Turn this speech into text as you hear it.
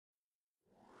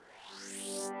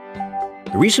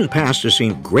The recent past has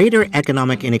seen greater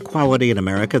economic inequality in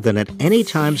America than at any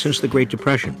time since the Great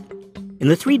Depression. In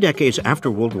the 3 decades after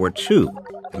World War II,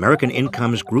 American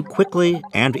incomes grew quickly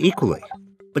and equally.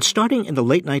 But starting in the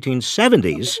late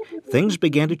 1970s, things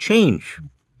began to change.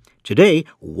 Today,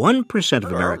 1%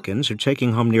 of Americans are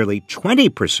taking home nearly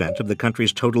 20% of the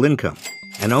country's total income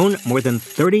and own more than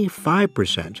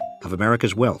 35% of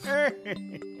America's wealth.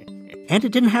 And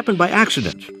it didn't happen by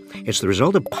accident. It's the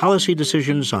result of policy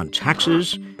decisions on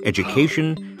taxes,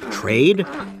 education, trade,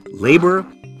 labor,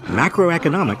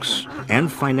 macroeconomics,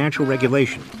 and financial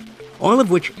regulation, all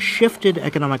of which shifted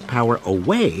economic power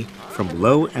away from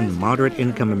low and moderate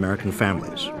income American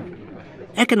families.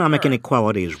 Economic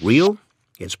inequality is real,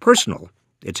 it's personal,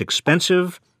 it's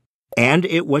expensive, and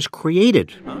it was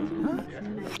created.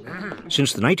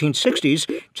 Since the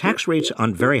 1960s, tax rates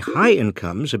on very high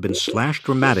incomes have been slashed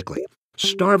dramatically,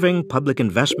 starving public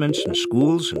investments in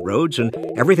schools and roads and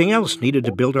everything else needed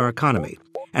to build our economy,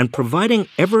 and providing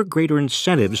ever greater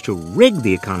incentives to rig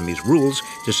the economy's rules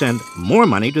to send more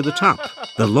money to the top.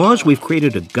 The laws we've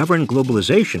created to govern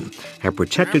globalization have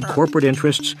protected corporate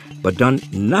interests but done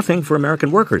nothing for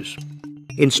American workers.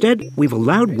 Instead, we've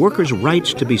allowed workers'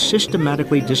 rights to be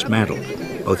systematically dismantled,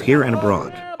 both here and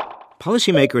abroad.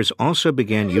 Policymakers also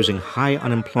began using high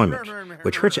unemployment,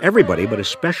 which hurts everybody but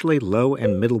especially low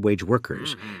and middle-wage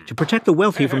workers, to protect the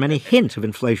wealthy from any hint of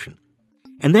inflation.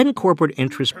 And then corporate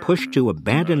interests pushed to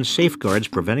abandon safeguards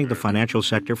preventing the financial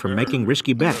sector from making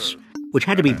risky bets, which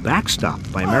had to be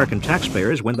backstopped by American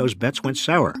taxpayers when those bets went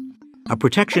sour, a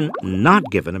protection not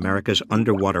given America's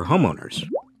underwater homeowners.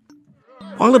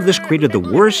 All of this created the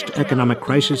worst economic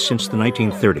crisis since the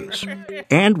 1930s,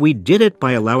 and we did it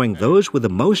by allowing those with the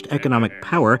most economic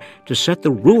power to set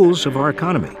the rules of our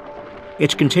economy.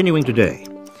 It's continuing today.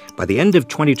 By the end of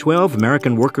 2012,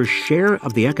 American workers' share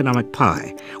of the economic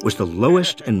pie was the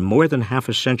lowest in more than half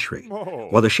a century,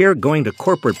 while the share going to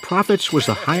corporate profits was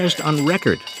the highest on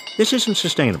record. This isn't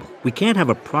sustainable. We can't have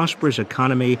a prosperous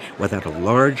economy without a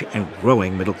large and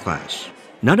growing middle class.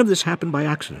 None of this happened by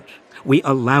accident. We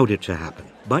allowed it to happen,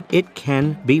 but it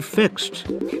can be fixed.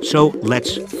 So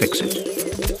let's fix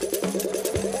it.